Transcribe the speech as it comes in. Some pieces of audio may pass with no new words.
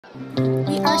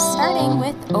We are starting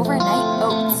with overnight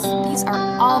oats. These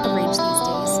are all the rage these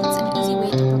days. It's an easy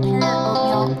way to prepare your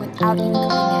oatmeal without even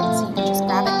cooking